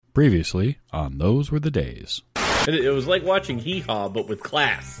Previously on Those Were the Days. It was like watching Hee Haw, but with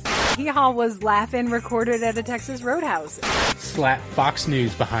class. Hee Haw was Laugh-In recorded at a Texas roadhouse. Slap Fox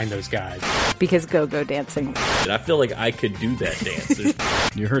News behind those guys. Because go-go dancing. And I feel like I could do that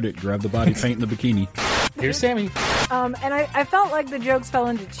dance. You heard it. Grab the body paint and the bikini. Here's Sammy. And I felt like the jokes fell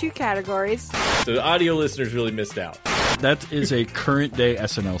into two categories. So the audio listeners really missed out. That is a current day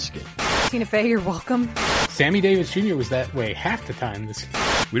SNL skit. Tina Fey, you're welcome. Sammy Davis Jr. was that way half the time.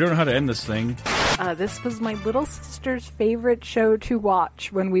 We don't know how to end this thing. This was my little sister's favorite show to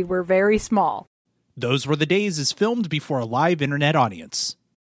watch when we were very small. Those Were the Days is filmed before a live internet audience.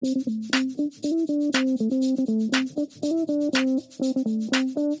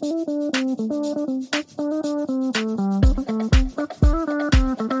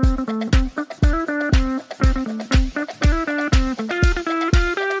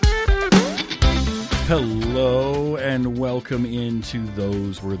 Hello and welcome into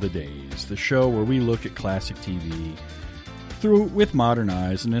Those Were the Days, the show where we look at classic TV through with modern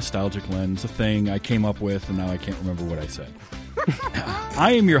eyes, a nostalgic lens, a thing I came up with and now I can't remember what I said.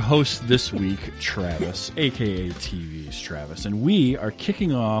 I am your host this week, Travis, aka TV's Travis, and we are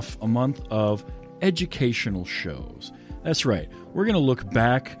kicking off a month of educational shows. That's right, we're going to look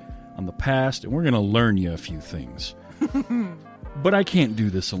back on the past and we're going to learn you a few things. But I can't do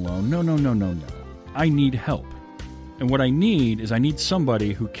this alone. No. I need help. And what I need is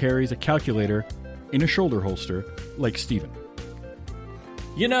somebody who carries a calculator in a shoulder holster like Steven.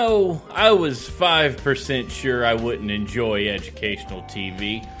 You know, I was 5% sure I wouldn't enjoy educational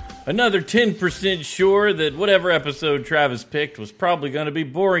TV. Another 10% sure that whatever episode Travis picked was probably going to be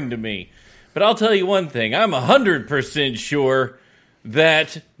boring to me. But I'll tell you one thing, I'm 100% sure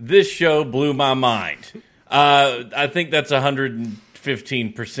that this show blew my mind. I think that's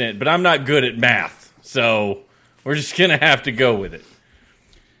 115%, but I'm not good at math. So we're just going to have to go with it.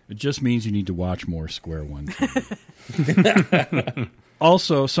 It just means you need to watch more Square One TV.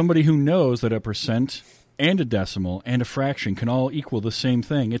 Also, somebody who knows that a percent and a decimal and a fraction can all equal the same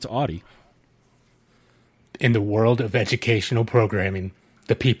thing. It's Audie. In the world of educational programming,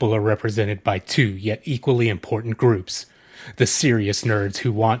 the people are represented by two yet equally important groups. The serious nerds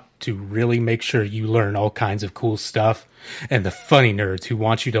who want to really make sure you learn all kinds of cool stuff, and the funny nerds who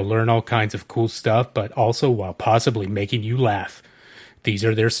want you to learn all kinds of cool stuff, but also while possibly making you laugh. These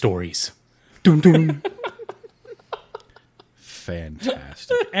are their stories. Dun dun.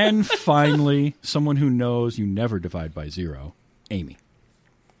 Fantastic. And finally, someone who knows you never divide by zero, Amy.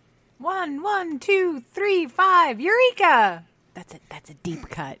 1, 2, 3, 5, Eureka! That's a deep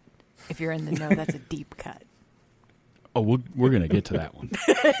cut. If you're in the know, that's a deep cut. Oh, we're going to get to that one.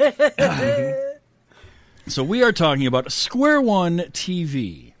 So we are talking about Square One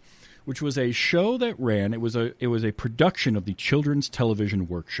TV, which was a show that ran. It was a production of the Children's Television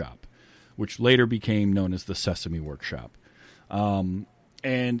Workshop, which later became known as the Sesame Workshop. And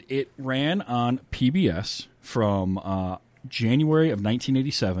it ran on PBS from January of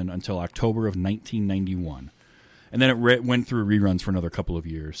 1987 until October of 1991. And then it went through reruns for another couple of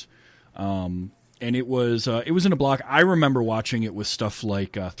years. And it was in a block. I remember watching it with stuff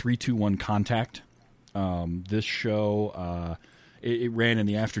like 321 Contact. This show, it ran in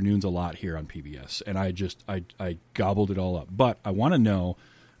the afternoons a lot here on PBS, and I gobbled it all up. But I want to know,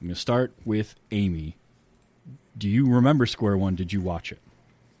 I'm going to start with Amy. Do you remember Square One? Did you watch it?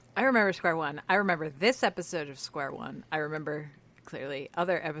 I remember Square One. I remember this episode of Square One. I remember clearly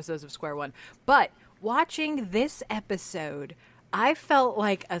other episodes of Square One. But watching this episode, I felt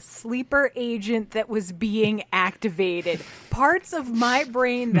like a sleeper agent that was being activated. Parts of my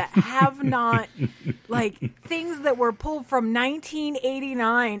brain that have not, like, things that were pulled from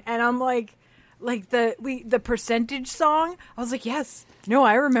 1989. And I'm like the percentage song. I was like, yes. No,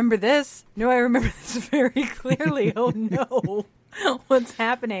 I remember this. No, I remember this very clearly. Oh, no. What's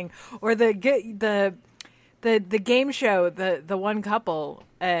happening? Or the game show, the one couple.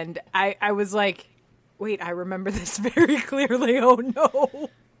 And I was like, wait, I remember this very clearly. Oh, no.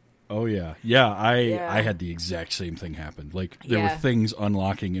 Oh, yeah. Yeah, I had the exact same thing happen. Like, there were things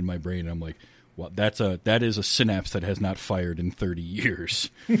unlocking in my brain, and I'm like, well, that is a synapse that has not fired in 30 years.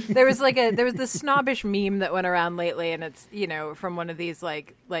 There was this snobbish meme that went around lately, and it's, from one of these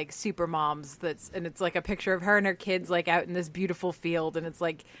like super moms and it's like a picture of her and her kids like out in this beautiful field, and it's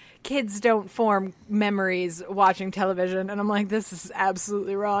like, kids don't form memories watching television, and I'm like, this is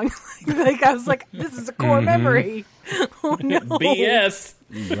absolutely wrong. Like I was like, this is a core memory. Oh no. BS.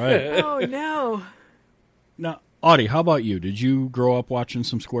 Right. Oh no. Now, Audie, how about you? Did you grow up watching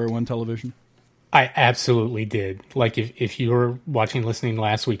some Square One television? I absolutely did. Like, if you were listening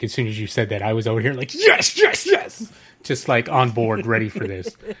last week, as soon as you said that, I was over here like, yes, yes, yes! Just like on board, ready for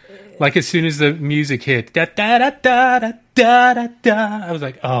this. Like, as soon as the music hit, da da da da da da da da, I was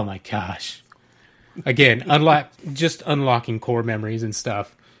like, oh my gosh. Again, unlocking core memories and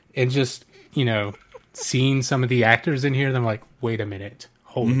stuff. And just, seeing some of the actors in here, and I'm like, wait a minute.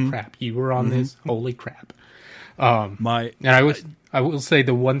 Holy crap, you were on this? Holy crap. And I will say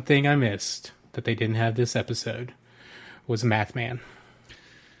the one thing I missed that they didn't have this episode was Math Man.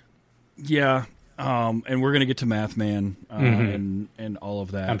 Yeah, and we're going to get to Math Man and all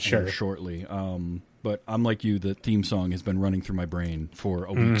of that I'm sure. Shortly. But I'm like you, the theme song has been running through my brain for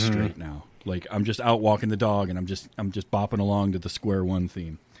a week straight now. Like, I'm just out walking the dog, and I'm just bopping along to the Square One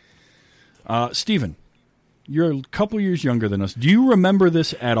theme. Steven, you're a couple years younger than us. Do you remember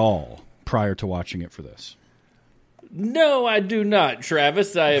this at all prior to watching it for this? No, I do not,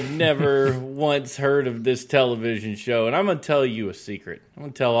 Travis. I have never once heard of this television show, and I'm going to tell you a secret. I'm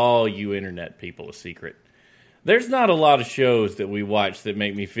going to tell all you internet people a secret. There's not a lot of shows that we watch that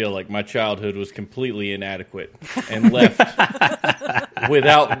make me feel like my childhood was completely inadequate and left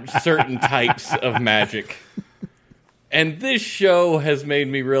without certain types of magic. And this show has made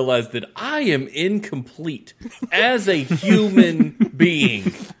me realize that I am incomplete as a human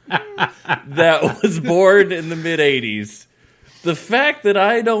being that was born in the mid-'80s. The fact that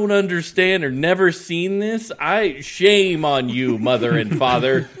I don't understand or never seen this, shame on you, mother and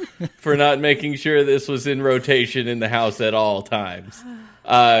father, for not making sure this was in rotation in the house at all times.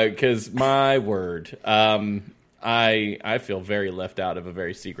 Because, my word, I feel very left out of a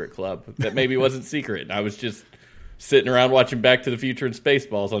very secret club that maybe wasn't secret. I was just sitting around watching Back to the Future and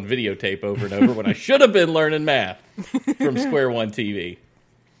Spaceballs on videotape over and over when I should have been learning math from Square One TV.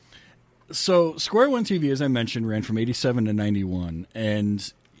 So Square One TV, as I mentioned, ran from 87 to 91,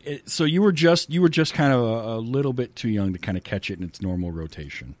 and so you were just kind of a little bit too young to kind of catch it in its normal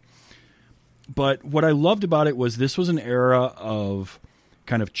rotation. But what I loved about it was this was an era of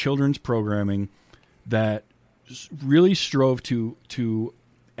kind of children's programming that really strove to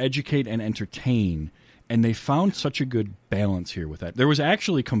educate and entertain. And they found such a good balance here with that. There was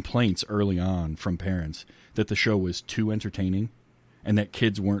actually complaints early on from parents that the show was too entertaining and that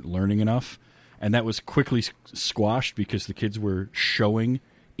kids weren't learning enough. And that was quickly squashed because the kids were showing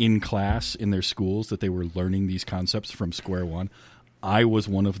in class in their schools that they were learning these concepts from Square One. I was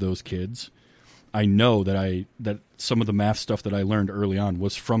one of those kids. I know that some of the math stuff that I learned early on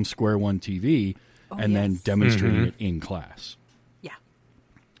was from Square One TV then demonstrating it in class. Yeah.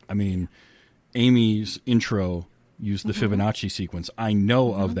 I mean, Amy's intro used the Fibonacci sequence. I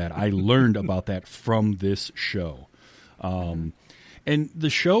know of that. I learned about that from this show. And the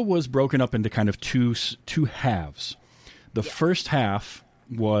show was broken up into kind of two halves. The first half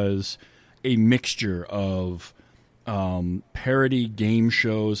was a mixture of parody game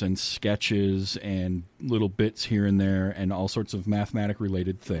shows and sketches and little bits here and there and all sorts of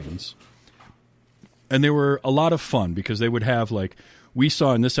mathematic-related things. And they were a lot of fun because they would have, like, we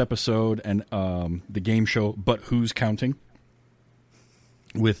saw in this episode and the game show But Who's Counting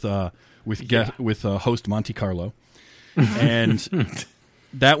with host Monte Carlo. And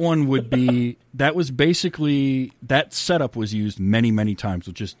that one was basically, that setup was used many, many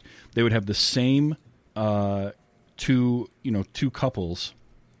times. They would have the same two couples,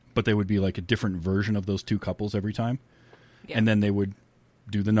 but they would be like a different version of those two couples every time. Yeah. And then they would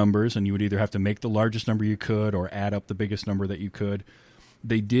do the numbers, and you would either have to make the largest number you could or add up the biggest number that you could.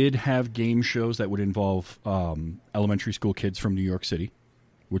 They did have game shows that would involve elementary school kids from New York City,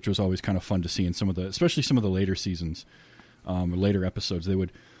 which was always kind of fun to see in especially some of the later seasons, or later episodes. They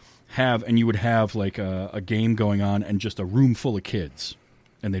would have, and you would have like a game going on and just a room full of kids,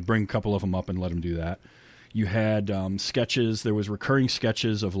 and they'd bring a couple of them up and let them do that. You had sketches. There was recurring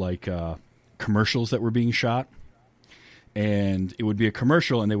sketches of like commercials that were being shot. And it would be a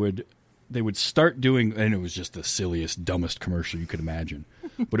commercial, and they would start doing, and it was just the silliest, dumbest commercial you could imagine.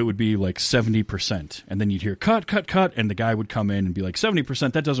 But it would be like 70%, and then you'd hear cut, cut, cut, and the guy would come in and be like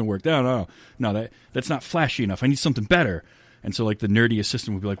 70%. That doesn't work. No, that's not flashy enough. I need something better. And so like the nerdy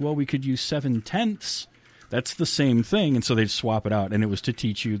assistant would be like, well, we could use 7/10. That's the same thing, and so they'd swap it out, and it was to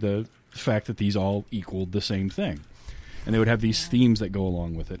teach you the fact that these all equaled the same thing. And they would have these themes that go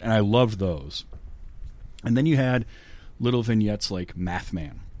along with it, and I loved those. And then you had little vignettes like Math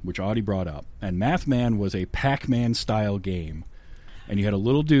Man, which Audie brought up. And Math Man was a Pac-Man style game. And you had a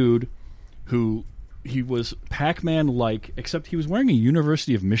little dude who, he was Pac-Man-like, except he was wearing a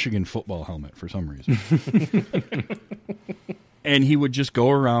University of Michigan football helmet for some reason. And he would just go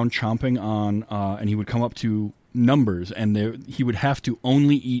around chomping on, and he would come up to numbers, and he would have to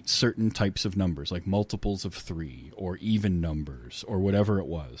only eat certain types of numbers, like multiples of 3 or even numbers or whatever it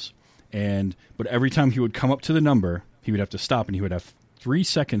was. But every time he would come up to the number, he would have to stop, and he would have 3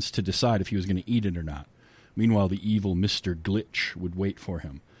 seconds to decide if he was going to eat it or not. Meanwhile, the evil Mr. Glitch would wait for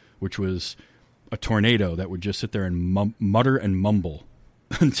him, which was a tornado that would just sit there and mutter and mumble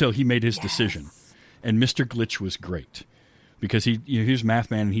until he made his decision. And Mr. Glitch was great. Because he's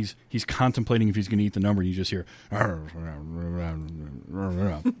Math Man, and he's contemplating if he's going to eat the number, and you just hear and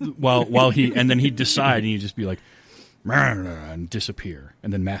then he'd decide, and he'd just be like and disappear,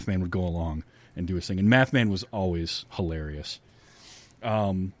 and then Math Man would go along and do his thing, and Math Man was always hilarious.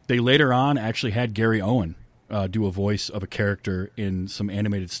 They later on actually had Gary Owen do a voice of a character in some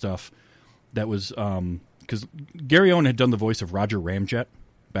animated stuff that was because Gary Owen had done the voice of Roger Ramjet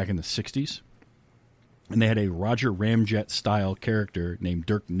back in the 60s. And they had a Roger Ramjet-style character named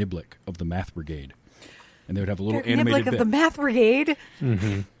Dirk Niblick of the Math Brigade. And they would have a little Dirk animated Niblick bit. of the Math Brigade?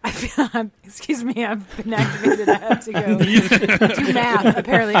 Mm-hmm. Excuse me, I've been activated. I have to go do math,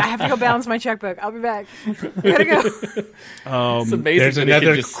 apparently. I have to go balance my checkbook. I'll be back. I gotta go. It's amazing there's that another it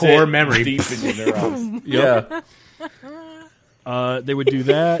can just core sit memory. deep in your neurons. Yep. They would do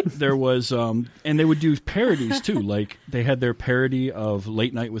that. There was, and they would do parodies too. Like they had their parody of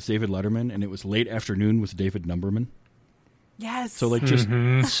Late Night with David Letterman, and it was Late Afternoon with David Numberman. Yes. So like just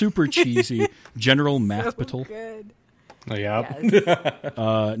super cheesy General Mathpital. Good. Yep.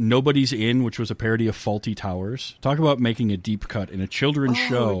 Yes. Nobody's In, which was a parody of Faulty Towers. Talk about making a deep cut in a children's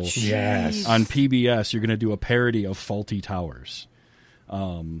show. Yes. On PBS. You're going to do a parody of Faulty Towers.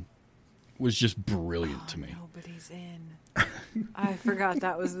 Was just brilliant to me. Nobody's In. I forgot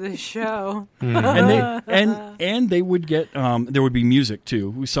that was this show. And they would get there would be music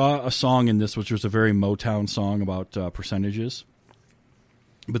too. We saw a song in this which was a very Motown song about percentages.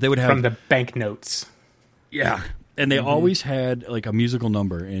 But they would have From the banknotes. Yeah. And they always had like a musical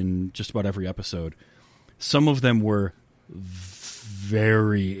number in just about every episode. Some of them were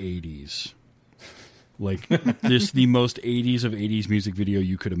very 80s. Like this the most 80s of 80s music video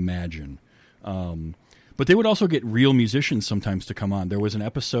you could imagine. But they would also get real musicians sometimes to come on. There was an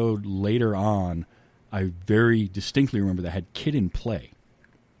episode later on I very distinctly remember that had Kid and Play.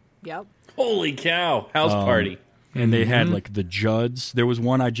 Yep. Holy cow. House party. And they had like the Judds. There was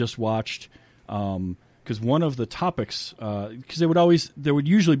one I just watched because one of the topics, because there would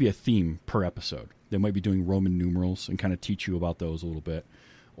usually be a theme per episode. They might be doing Roman numerals and kind of teach you about those a little bit.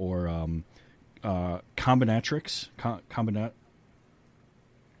 Or combinatorics.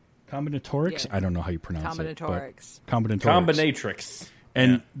 Combinatorics? Yeah. I don't know how you pronounce Combinatorics. it. Combinatorics. Combinatrix.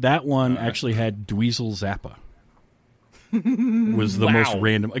 And that one actually had Dweezil Zappa. Was the most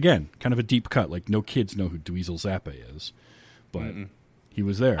random. Again, kind of a deep cut. Like, no kids know who Dweezil Zappa is. But he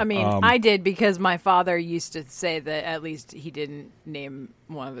was there. I mean, I did because my father used to say that at least he didn't name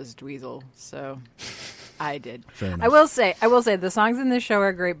one of us Dweezil. So I did. Fair enough. I will say the songs in this show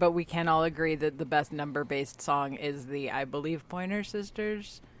are great, but we can all agree that the best number-based song is the, I believe, Pointer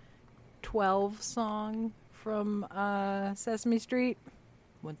Sisters 12 song from Sesame Street.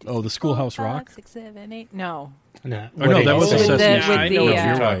 1, 2, Oh, the Schoolhouse 4, 5, Rock? 6, 7, 8. No. No, Oh, no, that was a With Sesame the- Street. I know what the,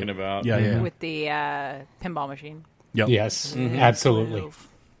 you're uh, talking about. Yeah. With the pinball machine. Yep. Yes, absolutely.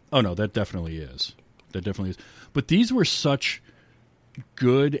 Oh, no, that definitely is. That definitely is. But these were such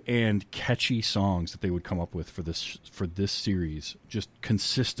good and catchy songs that they would come up with for this series, just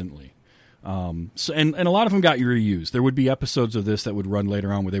consistently. So, and a lot of them got reused. There would be episodes of this that would run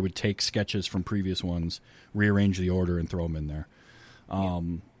later on where they would take sketches from previous ones, rearrange the order, and throw them in there.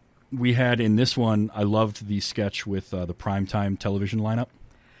 We had in this one, I loved the sketch with the primetime television lineup.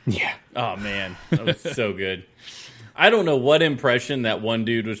 Yeah. Oh, man. That was so good. I don't know what impression that one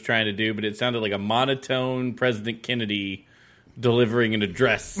dude was trying to do, but it sounded like a monotone President Kennedy delivering an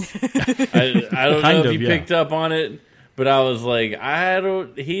address. I don't know if you picked up on it, but I was like,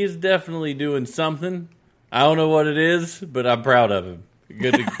 he's definitely doing something. I don't know what it is, but I'm proud of him.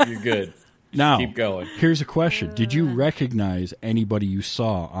 You're good. Now, keep going. Here's a question. Did you recognize anybody you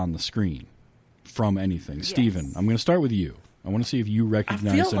saw on the screen from anything? Yes. Steven, I'm going to start with you. I want to see if you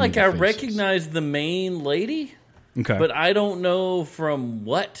recognize I feel like I faces. recognize the main lady. Okay. But I don't know from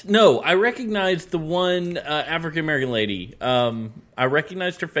what. No, I recognized the one African-American lady. I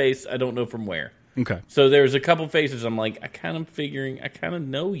recognized her face. I don't know from where. Okay. So there's a couple faces I'm like, I kind of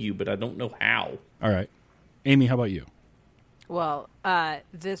know you, but I don't know how. All right. Amy, how about you? Well,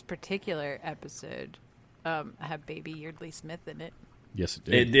 this particular episode had Baby Yeardley Smith in it. Yes, it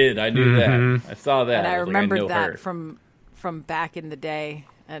did. It did. I knew that. I saw that. And I was like, remembered know that her. from back in the day.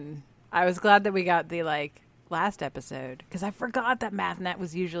 And I was glad that we got the, last episode. Because I forgot that MathNet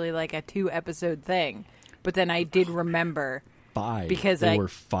was usually, a 2-episode thing. but then I did remember 5. because they were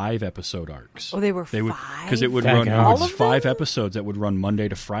 5-episode arcs. Oh, they were They 5? because it would Dang run. it. It All was of 5 them? episodes that would run Monday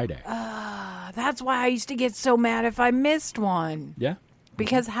to Friday. That's why I used to get so mad if I missed one. Yeah,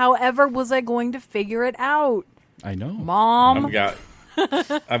 Because however was I going to figure it out? I know. Mom,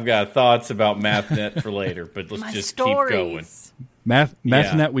 I've got thoughts about MathNet for later, but let's my just stories.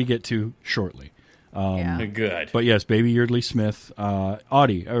 MathNet we get to shortly. Yeah. keep going. Good. But yes, Baby Yeardley Smith,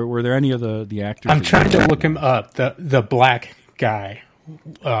 Audie. Were there any of the actors? I'm trying to look him up. The black guy.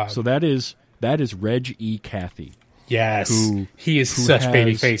 So that is Reg E. Cathy. Yes, Who- he is who such has-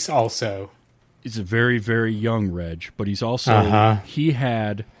 babyface. Also, He's a very, very young Reg, but he's also he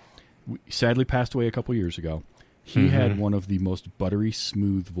sadly passed away a couple years ago. He had one of the most buttery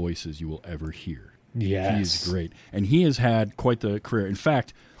smooth voices you will ever hear. yes, He is great, and he has had quite the career. In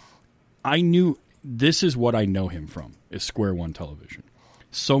fact, this is what I know him from, is Square One Television.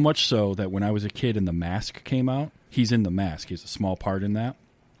 So much so that when I was a kid and The Mask came out, he's in The Mask. He has a small part in that.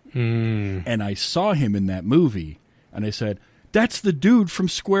 And I saw him in that movie, and I said, that's the dude from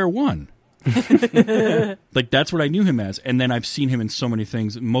Square One. Like, that's what I knew him as. And then I've seen him in so many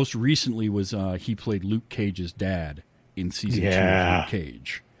things. Most recently was he played Luke Cage's dad in season 2 of Luke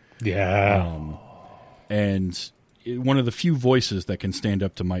Cage. yeah. And one of the few voices that can stand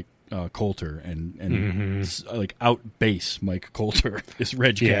up to Mike Coulter and like out-bass Mike Coulter is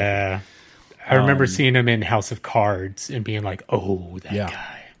Reg Cathy. Yeah. I remember seeing him in House of Cards and being like, "Oh, that Yeah.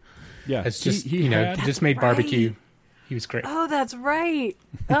 guy." Yeah, It's just he had, he just made right. barbecue. He was great. Oh, that's right.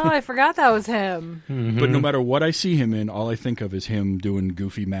 Oh, I forgot that was him. but no matter what I see him in, all I think of is him doing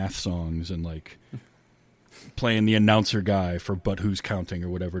goofy math songs and like playing the announcer guy for But Who's Counting or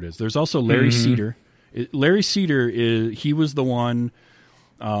whatever it is. There's also Larry Cedar. Larry Cedar he was the one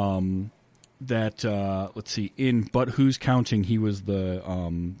that let's see, in But Who's Counting, he was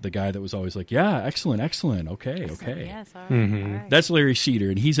the guy that was always like, yeah, excellent, okay. Yes, all right, all right. That's Larry Cedar,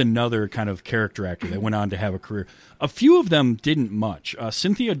 and he's another kind of character actor that went on to have a career. A few of them didn't much.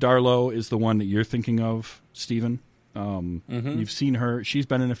 Cynthia Darlow is the one that you're thinking of, Stephen. You've seen her. She's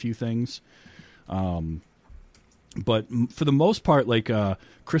been in a few things. But for the most part, like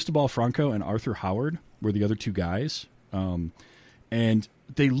Cristobal Franco and Arthur Howard were the other two guys. And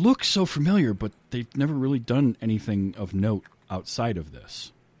they look so familiar, but they've never really done anything of note outside of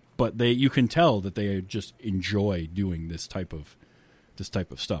this. But you can tell that they just enjoy doing this type of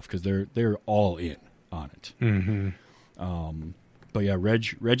stuff because they're all in on it. But yeah,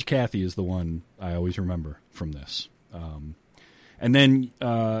 Reg Cathy is the one I always remember from this. And then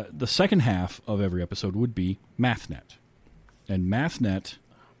the second half of every episode would be MathNet, and MathNet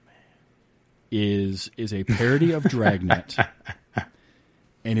is a parody of Dragnet.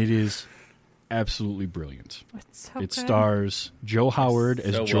 And it is absolutely brilliant. It's so It good. stars Joe Howard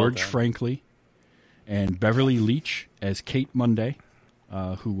as so well George done. Franklin and Beverly Leach as Kate Monday,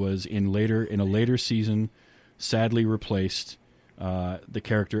 who was in a later season sadly replaced the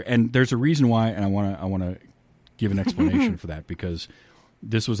character. And there's a reason why, and I want to give an explanation for that because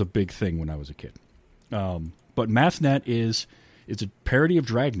this was a big thing when I was a kid. But MathNet it's a parody of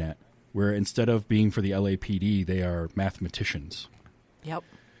Dragnet, where instead of being for the LAPD, they are mathematicians. Yep.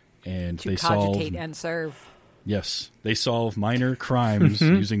 And To they solve cogitate and serve. Yes, they solve minor crimes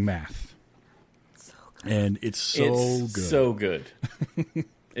using math. And it's so good. So good.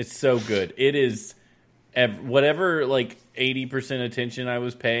 It's so good. It is whatever like 80% attention I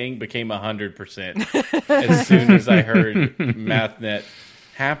was paying became 100% as soon as I heard MathNet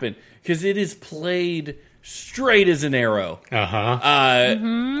happen because it is played straight as an arrow.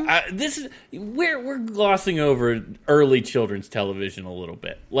 We're glossing over early children's television a little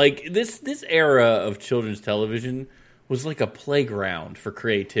bit. Like this era of children's television was like a playground for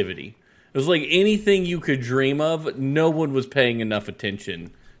creativity. It was like anything you could dream of. No one was paying enough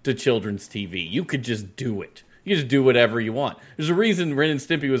attention to children's TV. You could just do it. You just do whatever you want. There's a reason Ren and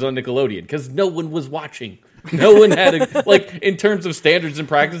Stimpy was on Nickelodeon because no one was watching. No one had like in terms of standards and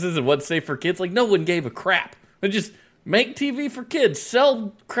practices and what's safe for kids. Like no one gave a crap. They just make TV for kids,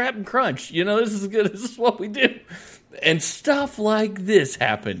 sell crap and crunch. You know, this is good. This is what we do. And stuff like this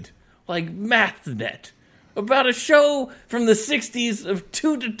happened, like MathNet, about a show from the '60s of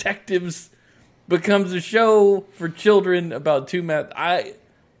two detectives becomes a show for children about two math.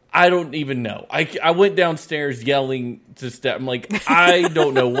 I don't even know. I went downstairs yelling to Steph. I'm like, I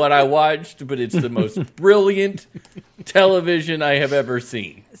don't know what I watched, but it's the most brilliant television I have ever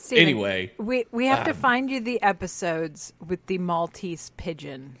seen. Steven, Anyway. we have to find you the episodes with the Maltese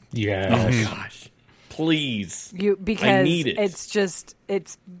pigeon. Yeah. Oh, gosh. Please. Because I need it.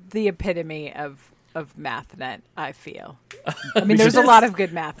 it's the epitome of of MathNet, I feel. I mean, there's a lot of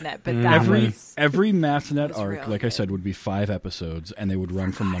good MathNet, but that was... Every MathNet arc, real like I good. said, would be 5 episodes, and they would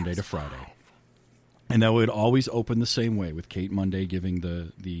run from Monday to Friday. And that would always open the same way, with Kate Monday giving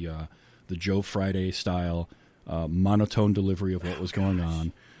the Joe Friday style monotone delivery of what was going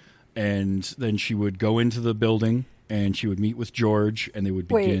on. And then she would go into the building, and she would meet with George, and they would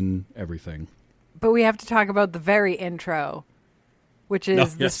begin everything. But we have to talk about the very intro, which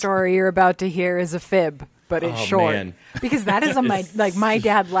is the yes. story you're about to hear is a fib, but it's short. Man. Because that is my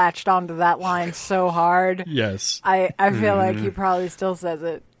dad latched onto that line so hard. Yes. I feel like he probably still says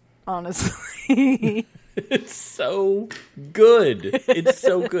it, honestly. It's so good. It's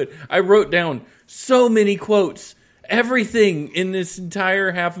so good. I wrote down so many quotes. Everything in this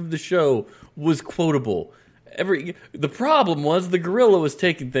entire half of the show was quotable. The problem was the gorilla was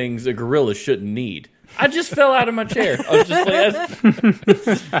taking things a gorilla shouldn't need. I just fell out of my chair. I was just like, this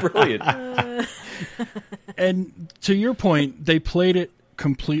is brilliant. And to your point, they played it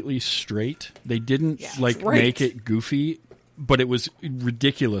completely straight. They didn't make it goofy, but it was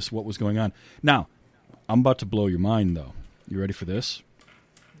ridiculous what was going on. Now, I'm about to blow your mind, though. You ready for this?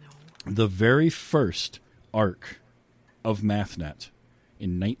 No. The very first arc of MathNet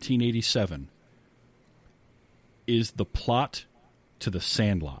in 1987 is the plot to The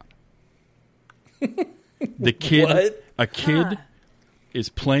Sandlot. The kid, What? a kid is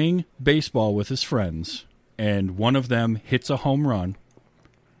playing baseball with his friends, and one of them hits a home run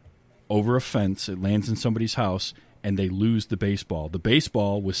over a fence. It lands in somebody's house, and they lose the baseball. The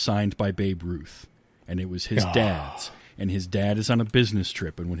baseball was signed by Babe Ruth, and it was his dad's. And his dad is on a business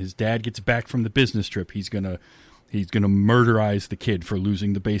trip, and when his dad gets back from the business trip, he's gonna murderize the kid for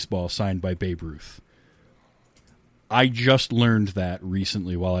losing the baseball signed by Babe Ruth. I just learned that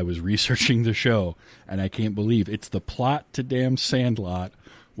recently while I was researching the show, and I can't believe it's the plot to damn Sandlot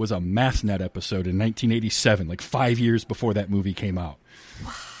was a MathNet episode in 1987, like 5 years before that movie came out.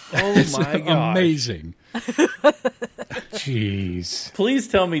 Oh my god! Amazing. Jeez. Please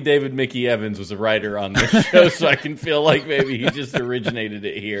tell me David Mickey Evans was a writer on this show so I can feel like maybe he just originated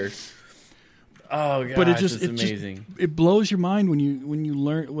it here. Oh gosh, But it's amazing. It blows your mind when you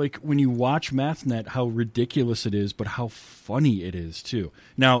learn, like when you watch MathNet, how ridiculous it is, but how funny it is too.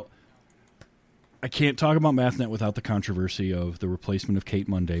 Now, I can't talk about MathNet without the controversy of the replacement of Kate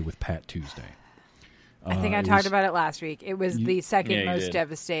Monday with Pat Tuesday. I think I talked about it last week. It was the second you most did.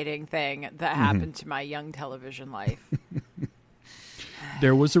 devastating thing that happened to my young television life.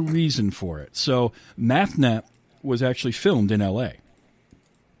 There was a reason for it. So MathNet was actually filmed in L.A.,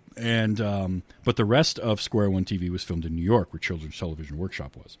 and but the rest of Square One TV was filmed in New York, where Children's Television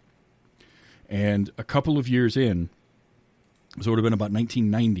Workshop was. And a couple of years in, so it would have been about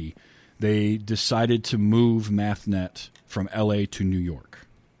 1990, they decided to move MathNet from L.A. to New York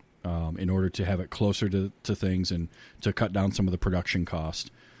in order to have it closer to things and to cut down some of the production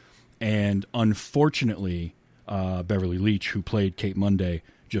cost. And unfortunately, Beverly Leach, who played Kate Monday,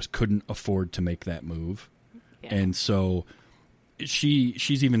 just couldn't afford to make that move. Yeah. And so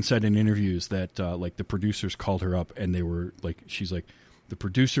she's even said in interviews that like the producers called her up and they were like, she's like, the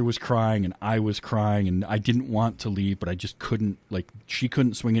producer was crying and I was crying and I didn't want to leave, but I just couldn't, like, she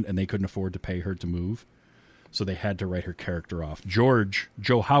couldn't swing it and they couldn't afford to pay her to move. So they had to write her character off.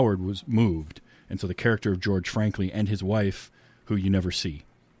 Joe Howard was moved. And so the character of George Franklin and his wife, who you never see,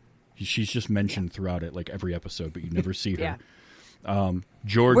 she's just mentioned throughout it, like every episode, but you never see her.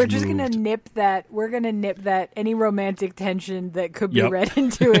 George We're just moved. gonna nip that. We're gonna nip that. Any romantic tension that could be read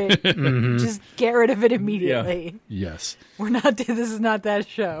into it, just get rid of it immediately. Yeah. Yes. We're not. This is not that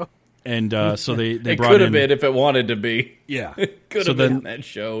show. And so they It brought could have in, been if it wanted to be. yeah. It could So have then- been that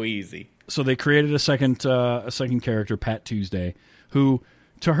show easy. So they created a second character, Pat Tuesday, who,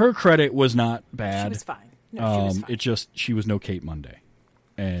 to her credit, was not bad. She was fine. No, she was fine. It just, she was no Kate Monday,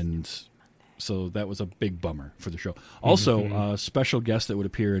 and so that was a big bummer for the show. Also, a special guest that would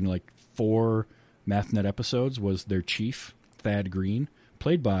appear in like 4 MathNet episodes was their chief, Thad Green,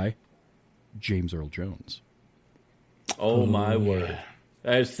 played by James Earl Jones. Oh my word.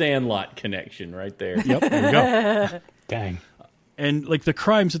 That's Sandlot connection right there. Yep, there we go. Dang. And like the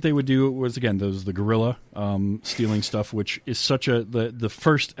crimes that they would do was, again, those the gorilla stealing stuff, which is such a the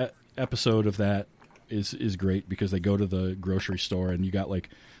first episode of that is great because they go to the grocery store and you got like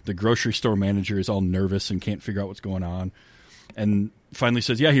the grocery store manager is all nervous and can't figure out what's going on, and finally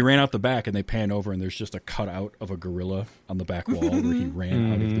says, "Yeah, he ran out the back," and they pan over and there's just a cutout of a gorilla on the back wall where he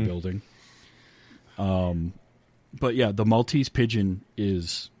ran out of the building. But yeah, the Maltese pigeon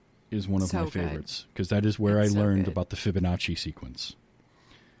is one of So my good. favorites because that is where It's I so learned good. about the Fibonacci sequence.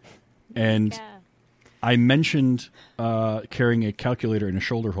 And I mentioned carrying a calculator in a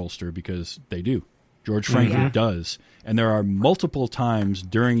shoulder holster because they do. George Franklin does. And there are multiple times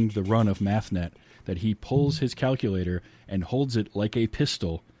during the run of MathNet that he pulls his calculator and holds it like a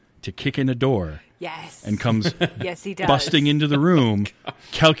pistol to kick in a door. Yes. And comes yes, he does. busting into the room,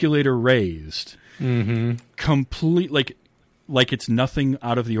 calculator raised. Complete, like it's nothing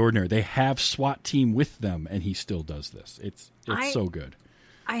out of the ordinary. They have SWAT team with them, and he still does this. It's so good.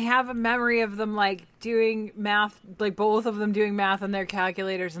 I have a memory of them like doing math, like both of them doing math on their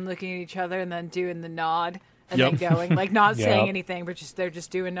calculators and looking at each other and then doing the nod and then going, like not saying anything, but they're just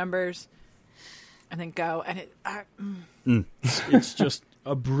doing numbers and then go. And it's just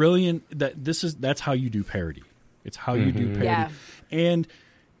a brilliant that's how you do parody. It's how you do parody. Yeah. And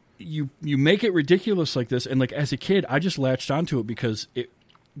you make it ridiculous like this, and like as a kid I just latched onto it because it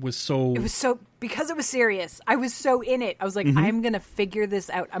was so because it was serious. I was so in it. I was like, I'm gonna figure this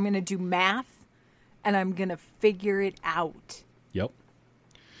out. I'm gonna do math and I'm gonna figure it out. Yep.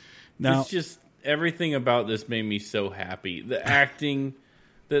 Now it's just everything about this made me so happy. The acting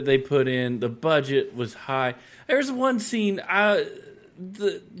that they put in, the budget was high. There's one scene,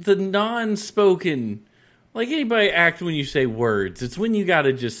 the non-spoken, like anybody act when you say words. It's when you got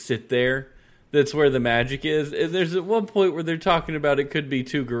to just sit there. That's where the magic is. And there's at one point where they're talking about it could be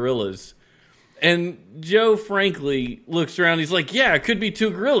two gorillas. And Joe frankly looks around. He's like, yeah, it could be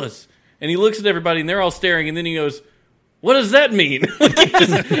two gorillas. And he looks at everybody and they're all staring. And then he goes, what does that mean? Like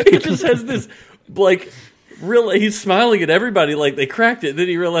he just has this, like, really, he's smiling at everybody like they cracked it. Then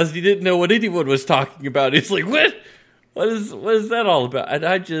he realized he didn't know what anyone was talking about. He's like, what? What is that all about? And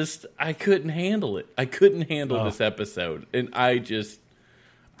I couldn't handle it. I couldn't handle this episode. And I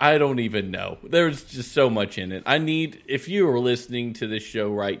don't even know. There's just so much in it. If you are listening to this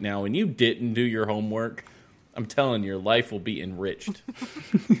show right now and you didn't do your homework, I'm telling you, your life will be enriched.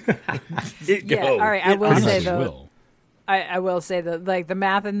 All right. I will say though, I will say that like the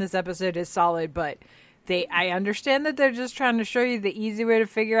math in this episode is solid, but I understand that they're just trying to show you the easy way to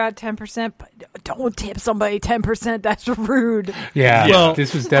figure out 10%, but don't tip somebody 10%. That's rude. Yeah, well,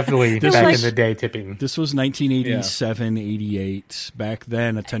 this was definitely back in the day tipping. This was 1987, 88. Back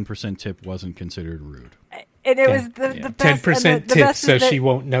then, a 10% tip wasn't considered rude. And it was the best. 10% tip, so she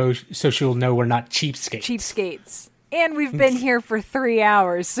won't know. So she'll know we're not cheapskates. Cheapskates. And we've been here for 3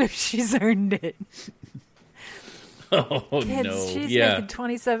 hours, so she's earned it. Oh, Kids, no. she's yeah. making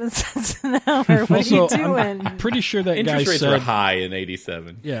 27 cents an hour. What are you doing? I'm pretty sure that Interest guy rates said were high in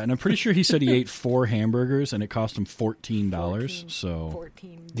 87. Yeah, and I'm pretty sure he said he ate 4 hamburgers and it cost him $14. So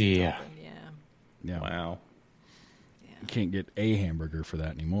 14. Yeah. yeah, Wow. you can't get a hamburger for that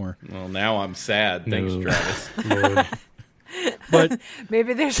anymore. Well, now I'm sad. Thanks, No. Travis. But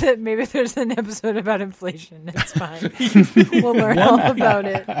maybe there's an episode about inflation. It's fine. We'll learn all about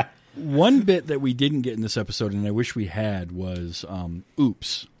it. one bit that we didn't get in this episode, and I wish we had, was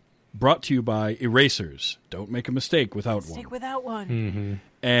Oops, brought to you by Erasers. Don't make a mistake without one. Stick without one.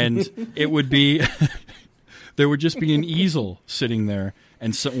 And it would be there would just be an easel sitting there,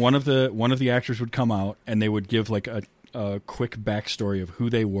 and so one of the actors would come out and they would give like a quick backstory of who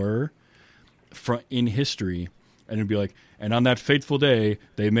they were in history, and it'd be like, and on that fateful day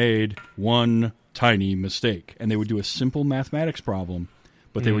they made one tiny mistake, and they would do a simple mathematics problem,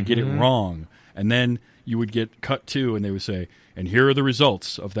 but they would get it wrong, and then you would get cut to, and they would say, and here are the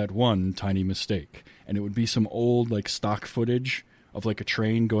results of that one tiny mistake, and it would be some old like stock footage of like a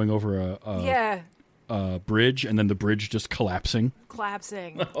train going over a bridge, and then the bridge just collapsing.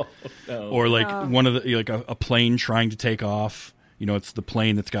 Oh, no. Or like one of the a plane trying to take off. You know, it's the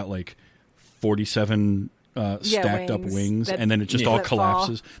plane that's got like 47 stacked up wings, and then it just all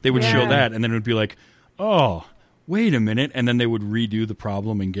collapses. They would show that, and then it would be like, oh, wait a minute, and then they would redo the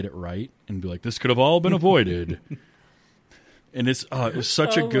problem and get it right, and be like, this could have all been avoided. And it was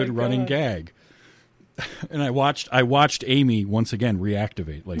such a good running gag. And I watched Amy once again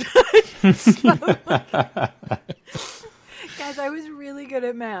reactivate. Like, Guys, I was really good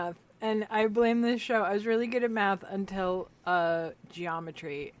at math, and I blame this show. I was really good at math until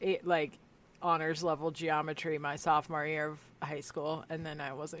geometry, like honors level geometry, my sophomore year of high school, and then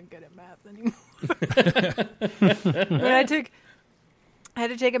I wasn't good at math anymore. When I had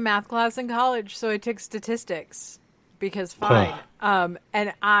to take a math class in college, so I took statistics. Because fine,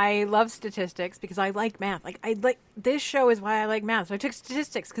 and I love statistics because I like math. Like this show is why I like math. So I took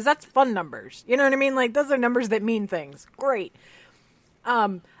statistics because that's fun numbers. You know what I mean? Like those are numbers that mean things. Great.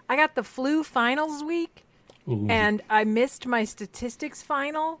 I got the flu finals week, and I missed my statistics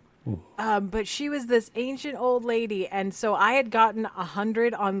final. But she was this ancient old lady, and so I had gotten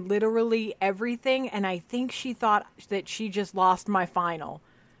 100 on literally everything, and I think she thought that she just lost my final.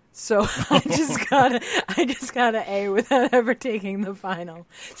 So I just got an A without ever taking the final.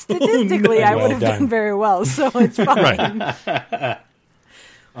 Statistically, I would have done very well, so it's fine.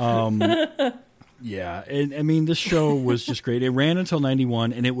 Yeah, and I mean, this show was just great. It ran until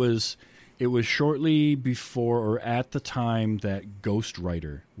 91, and it was shortly before or at the time that Ghost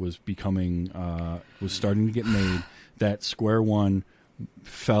Rider was starting to get made, that Square One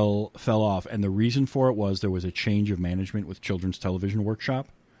fell off. And the reason for it was there was a change of management with Children's Television Workshop,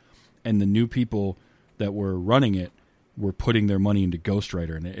 and the new people that were running it were putting their money into Ghost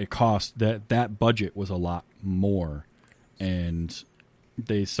Rider, and it cost that budget was a lot more, and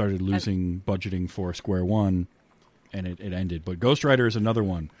they started losing budgeting for Square One, and it ended. But Ghost Rider is another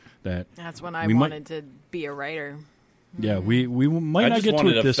one that's when I wanted to be a writer. Yeah, we might not get to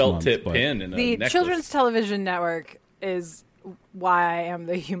it this month. I just wanted a felt tip pin and a The necklace. Children's Television Network is why I am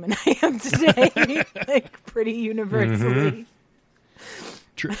the human I am today, like pretty universally.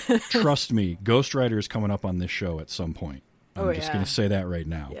 Trust me, Ghost Rider is coming up on this show at some point. I'm just going to say that right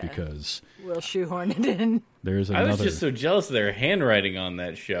now because we'll shoehorn it in. There's another. I was just so jealous of their handwriting on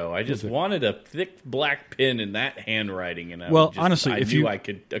that show. I just wanted a thick black pen in that handwriting, and honestly, I knew I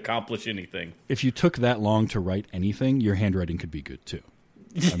could accomplish anything. If you took that long to write anything, your handwriting could be good too.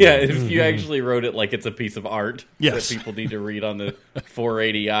 If you actually wrote it like it's a piece of art yes. that people need to read on the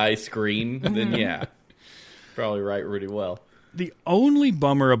 480i screen, then yeah, probably write really well. The only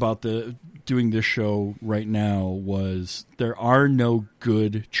bummer about doing this show right now was there are no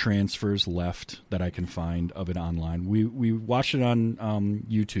good transfers left that I can find of it online. We watched it on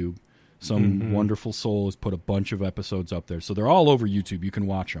YouTube. Some wonderful soul has put a bunch of episodes up there, so they're all over YouTube. You can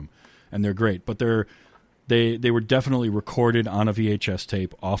watch them, and they're great. But they were definitely recorded on a VHS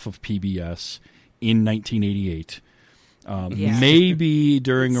tape off of PBS in 1988. Maybe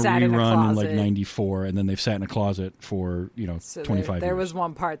during a rerun in like 94, and then they've sat in a closet for 25 years. There was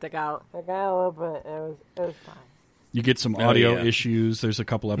one part that got a little bit. It was fine. You get some audio issues. There's a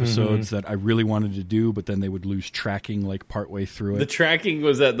couple episodes that I really wanted to do, but then they would lose tracking like partway through it. The tracking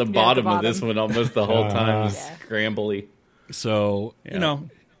was at the bottom of this one almost the whole time. It was scrambly. So the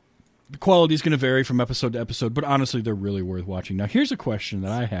quality is going to vary from episode to episode, but honestly, they're really worth watching. Now, here's a question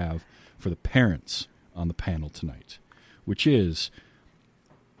that I have for the parents on the panel tonight, which is,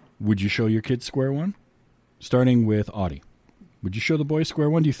 would you show your kids Square One? Starting with Audie. Would you show the boys Square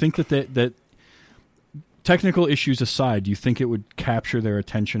One? Do you think that technical issues aside, do you think it would capture their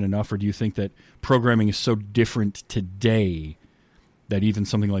attention enough, or do you think that programming is so different today that even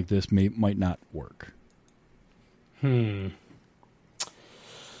something like this might not work?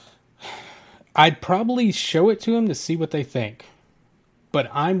 I'd probably show it to them to see what they think. But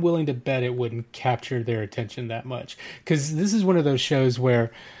I'm willing to bet it wouldn't capture their attention that much. Because this is one of those shows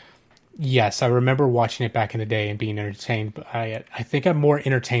where, yes, I remember watching it back in the day and being entertained by it. I think I'm more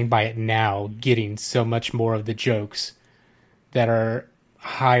entertained by it now, getting so much more of the jokes that are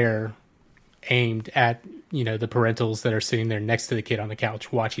higher aimed at, the parentals that are sitting there next to the kid on the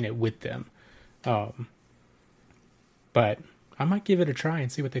couch watching it with them. But I might give it a try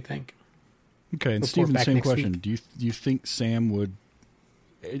and see what they think. Okay, and Stephen, same question. Do you think Sam would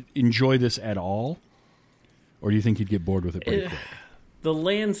enjoy this at all, or do you think he'd get bored with it pretty quick? The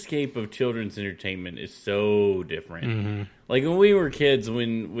landscape of children's entertainment is so different. Like when we were kids,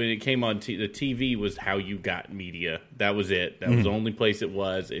 when it came on the TV was how you got media. That was it. That was the only place it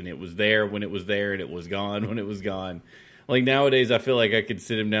was, and it was there when it was there, and it was gone when it was gone. Like nowadays, I feel like I could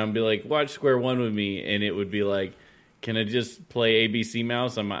sit him down and be like, watch Square One with me, and it would be like, can I just play ABC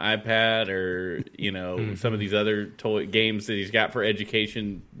Mouse on my iPad, or some of these other toy games that he's got for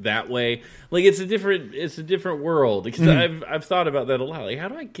education that way? Like it's a different world. Because I've thought about that a lot. Like, how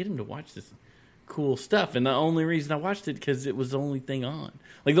do I get him to watch this cool stuff? And the only reason I watched it because it was the only thing on.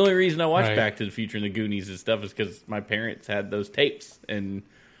 Like the only reason I watched Back to the Future and the Goonies and stuff is because my parents had those tapes, and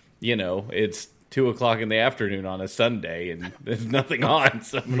it's 2:00 in the afternoon on a Sunday and there's nothing on,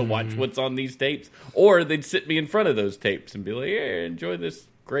 so I'm going to watch what's on these tapes. Or they'd sit me in front of those tapes and be like, "Yeah, enjoy this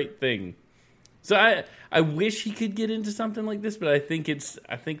great thing." So I wish he could get into something like this, but I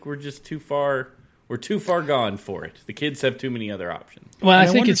think we're just too far. We're too far gone for it. The kids have too many other options. Well, I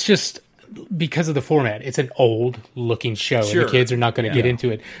think it's just because of the format. It's an old-looking show, and the kids are not going to get into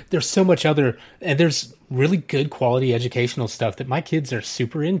it. There's so much other, and there's really good quality educational stuff that my kids are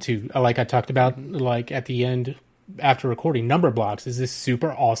super into. Like I talked about, like at the end after recording, Number Blocks is this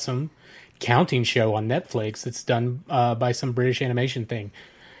super awesome counting show on Netflix that's done by some British animation thing.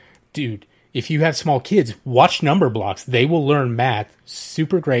 Dude, if you have small kids, watch Number Blocks. They will learn math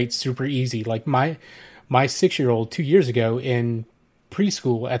super great, super easy. Like my 6-year-old 2 years ago in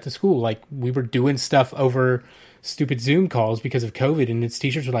preschool at the school, like we were doing stuff over stupid Zoom calls because of COVID, and its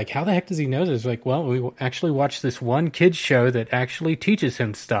teachers were like, how the heck does he know this? Like, well, we actually watched this one kid's show that actually teaches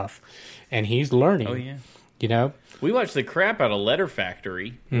him stuff, and he's learning. Oh, yeah. You know? We watched the crap out of Letter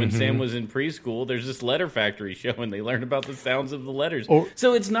Factory when Sam was in preschool. There's this Letter Factory show, and they learn about the sounds of the letters.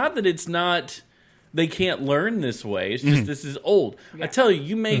 So it's not that it's not... They can't learn this way. It's just this is old. Yeah. I tell you,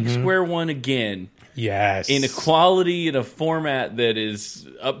 you make Square One again... Yes. In a quality, in a format that is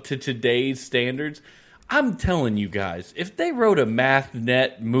up to today's standards... I'm telling you guys, if they wrote a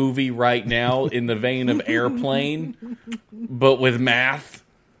MathNet movie right now in the vein of Airplane, but with math,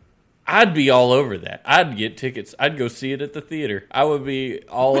 I'd be all over that. I'd get tickets. I'd go see it at the theater. I would be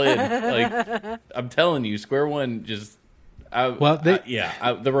all in. Like, I'm telling you, Square One just...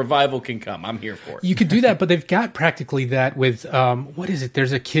 the revival can come. I'm here for it. You could do that, but they've got practically that with, what is it?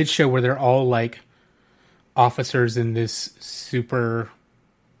 There's a kids show where they're all like officers in this super...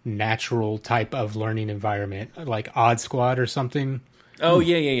 natural type of learning environment, like Odd Squad or something. Oh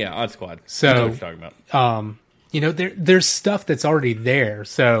yeah, Odd Squad. So I know what you're talking about. There's stuff that's already there.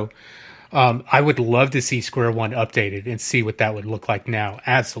 So I would love to see Square One updated and see what that would look like now.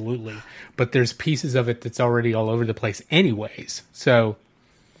 Absolutely, but there's pieces of it that's already all over the place, anyways. So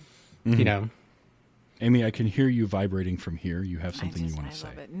Amy, I can hear you vibrating from here. You have something you want to say?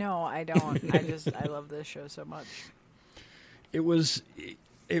 Love it. No, I don't. I love this show so much.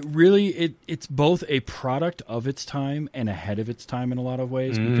 It's both a product of its time and ahead of its time in a lot of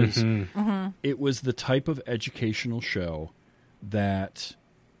ways, because it was the type of educational show that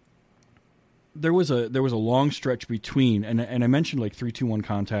there was a long stretch between, and I mentioned like 3-2-1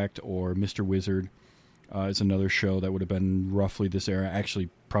 Contact or Mr. Wizard is another show that would have been roughly this era, actually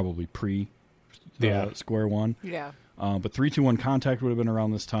probably pre Square One. Yeah. But 3-2-1 Contact would have been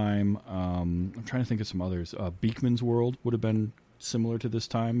around this time. I'm trying to think of some others. Beekman's World would have been similar to this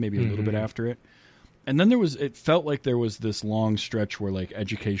time, maybe a little bit after it. And then it felt like there was this long stretch where like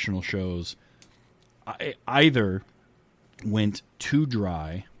educational shows either went too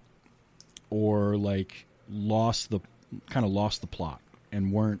dry or like lost the plot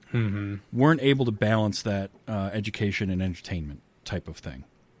and weren't able to balance that education and entertainment type of thing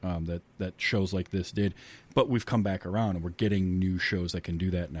that shows like this did. But we've come back around and we're getting new shows that can do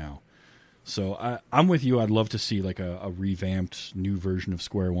that now. So I'm with you. I'd love to see like a revamped new version of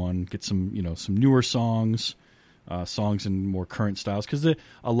Square One. Get some newer songs, songs in more current styles, because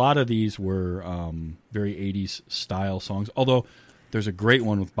a lot of these were very 80s style songs. Although there's a great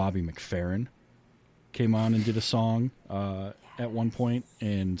one with Bobby McFerrin came on and did a song at one point,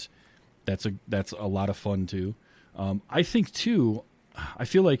 and that's a lot of fun too. I think too. I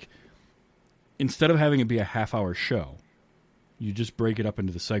feel like instead of having it be a half-hour show, you just break it up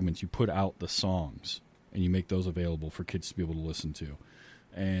into the segments. You put out the songs, and you make those available for kids to be able to listen to.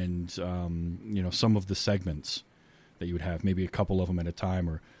 And, some of the segments that you would have, maybe a couple of them at a time,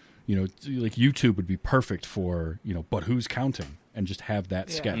 or, like YouTube would be perfect for, but who's counting? And just have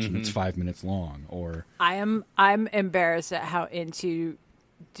that sketch, and it's 5 minutes long. Or I'm embarrassed at how into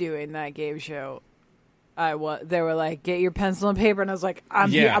doing that game show I was. They were like, get your pencil and paper, and I was like,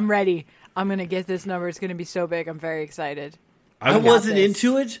 I'm ready. I'm going to get this number. It's going to be so big. I'm very excited. I wasn't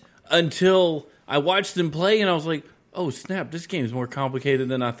into it until I watched them play, and I was like, oh, snap, this game's more complicated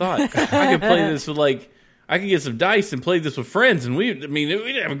than I thought. I could play this with, I could get some dice and play this with friends, and we'd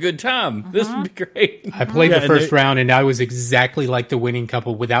have a good time. This would be great. I played the first round, and I was exactly like the winning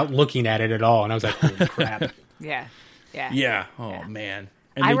couple without looking at it at all, and I was like, holy crap. Yeah. Oh, man.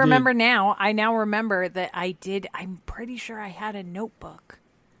 I remember now. I now remember that I'm pretty sure I had a notebook,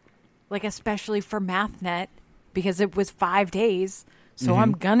 like especially for MathNet, because it was 5 days. So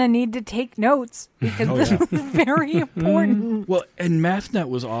I'm going to need to take notes because this was very important. Well, and MathNet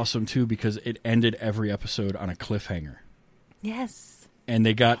was awesome, too, because it ended every episode on a cliffhanger. Yes. And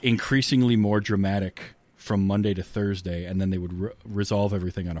they got increasingly more dramatic from Monday to Thursday, and then they would resolve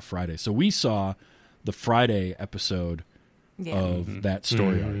everything on a Friday. So we saw the Friday episode of that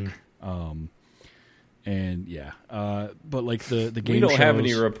story arc. But like the game we don't have shows,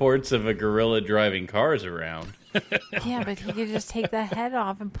 any reports of a gorilla driving cars around. Yeah, but he could just take the head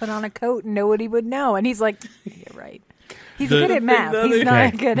off and put on a coat and nobody would know. And he's like, you're right. He's good at math. He's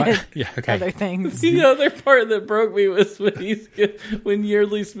not good at other things. The other part that broke me was when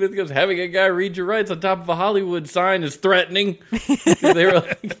Yeardley Smith goes, having a guy read your rights on top of a Hollywood sign is threatening. They were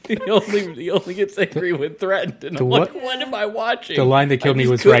like, he only gets angry when threatened. And I'm like, what am I watching? The line that killed me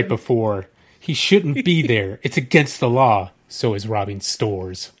was right before. He shouldn't be there. It's against the law. So is robbing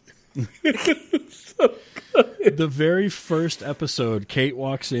stores. So good. The very first episode, Kate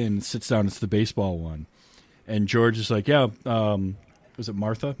walks in, sits down. It's the baseball one. And George is like, Was it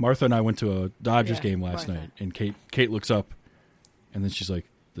Martha? Martha and I went to a Dodgers game last Martha. night, and Kate looks up, and then she's like,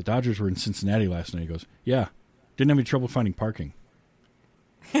 "The Dodgers were in Cincinnati last night." He goes, "Yeah, didn't have any trouble finding parking.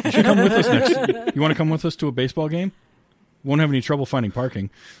 You should come with us next. You want to come with us to a baseball game? Won't have any trouble finding parking."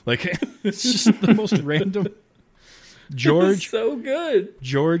 Like, it's just the most random. George, so good.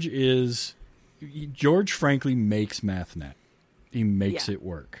 George, frankly, makes MathNet. He makes it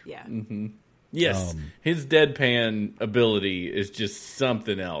work. Yeah. Yes, his deadpan ability is just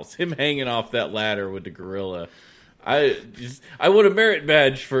something else. Him hanging off that ladder with the gorilla. I want a merit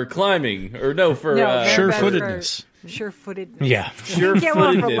badge for climbing, or for sure-footedness. Sure-footed. Yeah. Get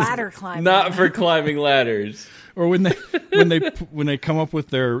one for ladder climbing. Not for climbing ladders. Or when they come up with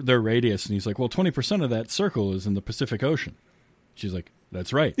their radius, and he's like, "Well, 20% of that circle is in the Pacific Ocean." She's like,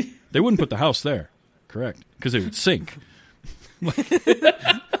 "That's right. They wouldn't put the house there, correct? Because it would sink."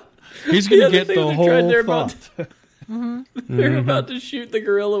 He's gonna get the whole thought. They're about to shoot the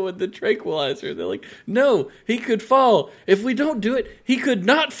gorilla with the tranquilizer. They're like, "No, he could fall. If we don't do it, he could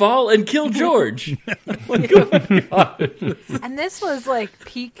not fall and kill George." Like, oh my God. And this was like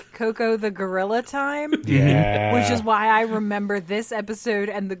peak Coco the gorilla time. Yeah. Which is why I remember this episode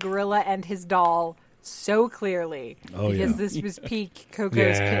and the gorilla and his doll so clearly. Oh, because yeah. this was peak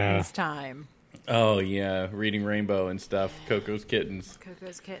Coco's Kittens time. Oh yeah, reading Rainbow and stuff. Coco's Kittens.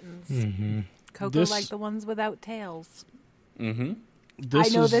 Coco's Kittens. Mm-hmm. Coco like the ones without tails. Mm-hmm. I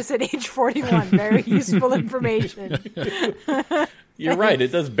know this at age 41. Very useful information. You're right.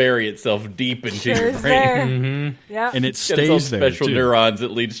 It does bury itself deep into Sure your is brain. there. Mm-hmm. Yeah. And it It's got its stays own there, special too. neurons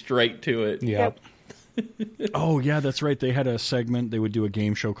that lead straight to it. Yep. Oh, yeah, that's right. They had a segment. They would do a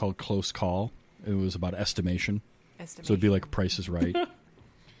game show called Close Call. It was about estimation. So it'd be like Price is Right.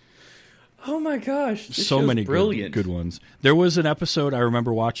 Oh my gosh. This So show's many brilliant. good ones. There was an episode I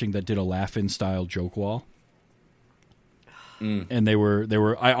remember watching that did a laugh-in style joke wall. And they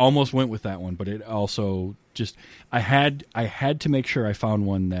were I almost went with that one, but it also just I had to make sure I found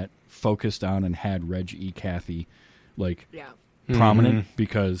one that focused on and had Reg E. Kathy like prominent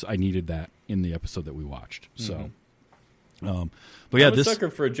because I needed that in the episode that we watched. So but yeah, I'm a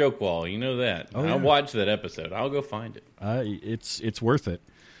sucker for a joke wall. You know that. I'll watch that episode. I'll go find it. it's worth it.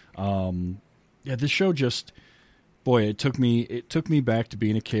 Yeah, this show just, boy, it took me back to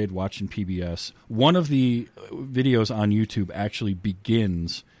being a kid watching PBS. One of the videos on YouTube actually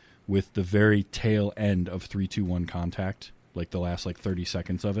begins with the very tail end of 3-2-1 Contact, like the last 30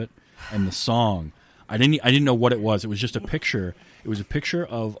 seconds of it, and the song. I didn't know what it was. It was just a picture. It was a picture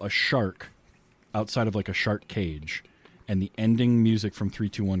of a shark outside of a shark cage, and the ending music from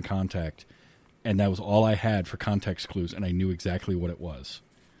 3-2-1 Contact, and that was all I had for context clues, and I knew exactly what it was.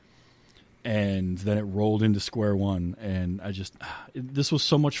 And then it rolled into square one, and this was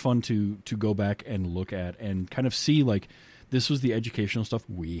so much fun to go back and look at and kind of see this was the educational stuff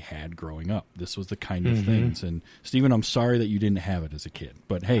we had growing up. This was the kind of things. And Stephen, I'm sorry that you didn't have it as a kid,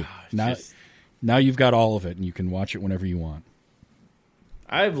 but hey, now you've got all of it, and you can watch it whenever you want.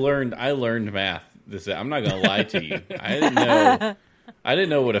 I learned math. I'm not going to lie to you. I didn't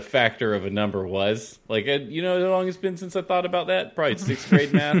know what a factor of a number was. How long it's been since I thought about that? Probably 6th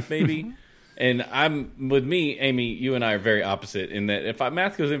grade math, maybe. And with me, Amy, you and I are very opposite in that if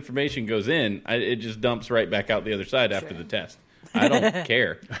math information goes in, it just dumps right back out the other side after the test. I don't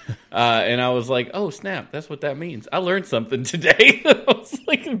care. And I was like, oh, snap, that's what that means. I learned something today. I was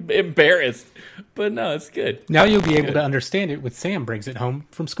embarrassed. But no, it's good. Now you'll be able to understand it when Sam brings it home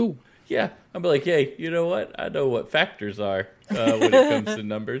from school. Yeah, I'll be like, hey, you know what? I know what factors are when it comes to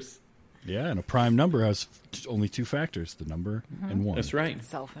numbers. Yeah, and a prime number has only two factors, the number and one. That's right.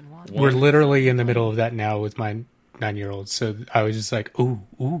 Self and one. We're literally in the middle of that now with my 9-year-old, so I was just like, ooh.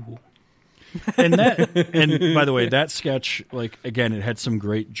 And by the way, that sketch, again, it had some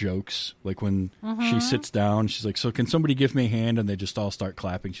great jokes. When she sits down, she's like, so can somebody give me a hand? And they just all start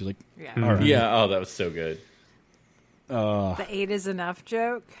clapping. She's like, all right. Yeah, that was so good. The 8 is enough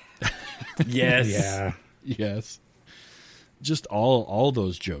joke. Yes. Yeah. Yes. Just all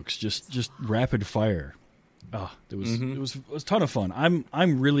those jokes, just rapid fire. It was a ton of fun.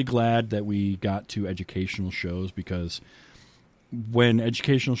 I'm really glad that we got to educational shows, because when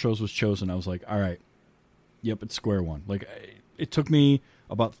educational shows was chosen, I was like, all right, yep, it's square one. It took me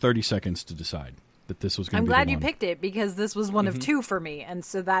about 30 seconds to decide that this was going to be I'm glad the you one. picked it, because this was one of two for me, and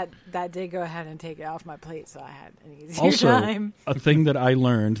so that did go ahead and take it off my plate, so I had an easier Also, time. a thing that I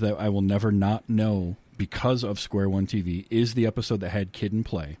learned that I will never not know because of Square One TV is the episode that had Kid and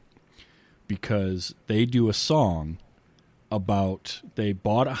Play, because they do a song about they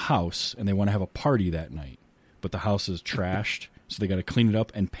bought a house and they want to have a party that night, but the house is trashed, so they got to clean it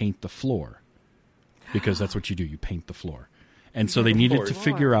up and paint the floor, because that's what you do, you paint the floor. And so they needed to course.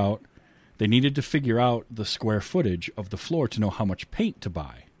 figure out the square footage of the floor to know how much paint to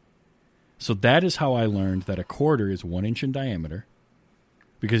buy. So that is how I learned that a quarter is 1 inch in diameter.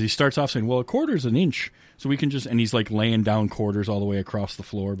 Because he starts off saying, well, a quarter is an inch. So we can just, and he's like laying down quarters all the way across the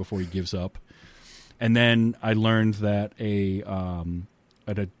floor before he gives up. And then I learned that an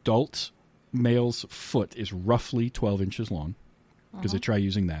adult male's foot is roughly 12 inches long. Because they try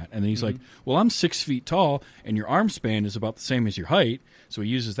using that. And then he's like, well, I'm 6 feet tall, and your arm span is about the same as your height. So he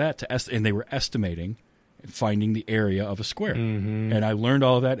uses that to and they were estimating and finding the area of a square. And I learned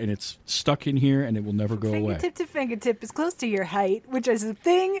all of that, and it's stuck in here, and it will never go away. Fingertip to fingertip is close to your height, which is a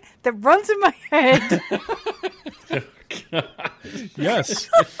thing that runs in my head. Yes.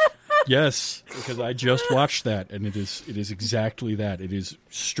 Yes, because I just watched that, and it is exactly that. It is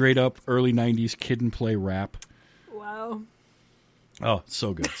straight up early 90s kid and play rap. Wow. Oh,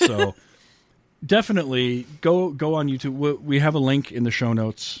 so good. So definitely go on YouTube. We have a link in the show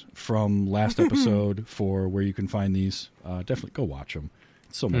notes from last episode for where you can find these. Definitely go watch them.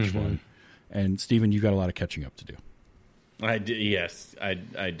 It's so much fun. And Steven, you got a lot of catching up to do. I do. Yes, I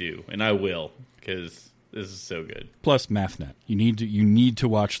do, and I will, because this is so good. Plus MathNet. You need to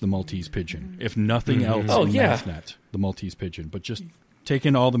watch the Maltese Pigeon. If nothing else, MathNet, the Maltese Pigeon. But just take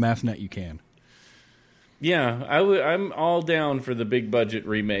in all the MathNet you can. Yeah, I'm all down for the big budget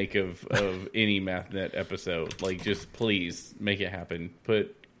remake of any MathNet episode. Like, just please make it happen.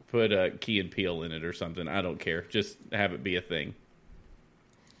 Put Key and Peele in it or something. I don't care. Just have it be a thing.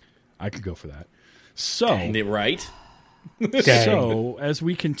 I could go for that. So, right? So as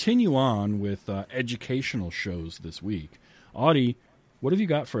we continue on with educational shows this week, Audie, what have you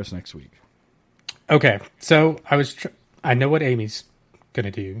got for us next week? Okay, so I know what Amy's gonna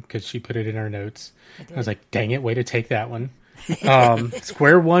do because she put it in her notes. I was like, dang it, way to take that one.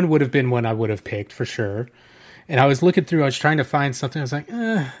 Square One would have been one I would have picked for sure. And I was looking through, I was trying to find something. I was like,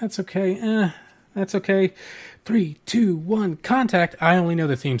 that's okay. That's okay. 3, 2, 1, Contact. I only know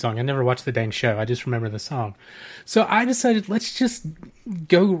the theme song. I never watched the dang show. I just remember the song. So I decided, let's just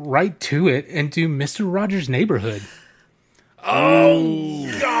go right to it and do Mr. Rogers' Neighborhood.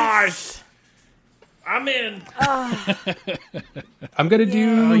 Oh, gosh. I'm in. I'm going to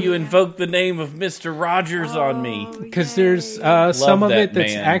do... Oh, you invoked the name of Mr. Rogers on me. Because there's some of that it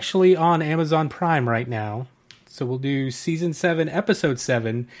that's man. actually on Amazon Prime right now. So we'll do Season 7, Episode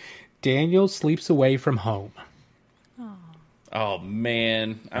 7, Daniel Sleeps Away from Home. Oh,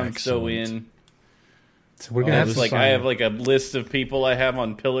 man. I'm so in. So we're going to have some fun. I have like a list of people I have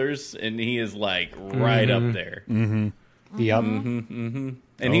on pillars, and he is like right up there. Yep.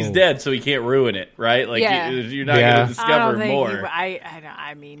 And he's dead, so he can't ruin it, right? Like, you're not going to discover more.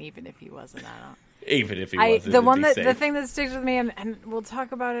 I mean, even if he wasn't, I don't. Even if he wasn't, the thing that sticks with me, and we'll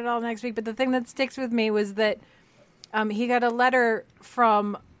talk about it all next week. But the thing that sticks with me was that he got a letter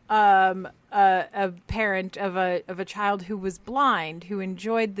from a parent of a child who was blind, who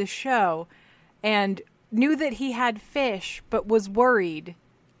enjoyed the show, and knew that he had fish, but was worried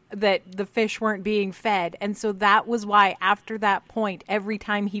that the fish weren't being fed. And so that was why, after that point, every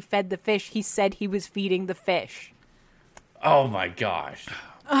time he fed the fish, he said he was feeding the fish. Oh, my gosh.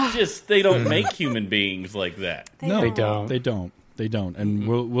 Just, they don't make human beings like that. They don't. They don't. And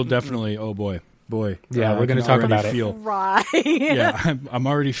we'll definitely, oh boy. Yeah, we're going to talk about it. Right. Yeah, I'm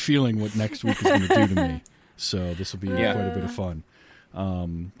already feeling what next week is going to do to me. So this will be quite a bit of fun.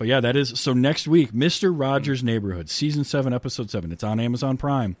 But yeah, that is, so next week, Mr. Rogers' Neighborhood, Season 7, Episode 7. It's on Amazon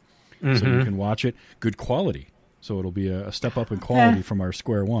Prime, so you can watch it. Good quality. So it'll be a step up in quality from our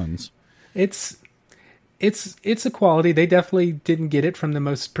Square Ones. It's a quality. They definitely didn't get it from the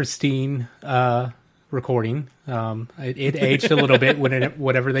most pristine recording. It aged a little bit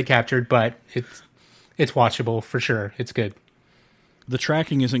whatever they captured, but it's watchable for sure. It's good. The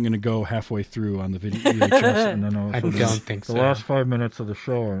tracking isn't going to go halfway through on the VHS. No, I don't think so. The last 5 minutes of the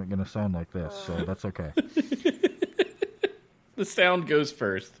show aren't going to sound like this, so that's okay. The sound goes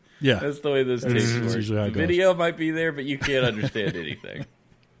first. Yeah. That's the way those tapes work. Usually how it The goes. video might be there, but you can't understand anything.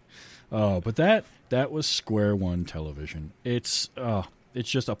 Oh, but that was Square One television. It's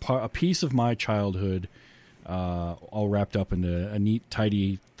just a piece of my childhood, all wrapped up into a neat,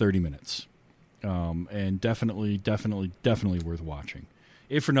 tidy 30 minutes. And definitely worth watching.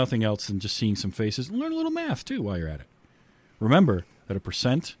 If for nothing else than just seeing some faces, and learn a little math too while you're at it. Remember that a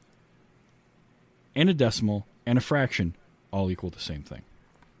percent and a decimal and a fraction all equal the same thing.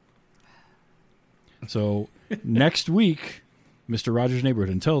 So next week, Mr. Rogers' Neighborhood.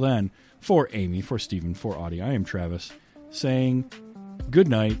 Until then, for Amy, for Stephen, for Audie, I am Travis, saying good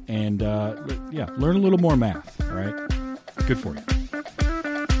night and learn a little more math. All right, good for you.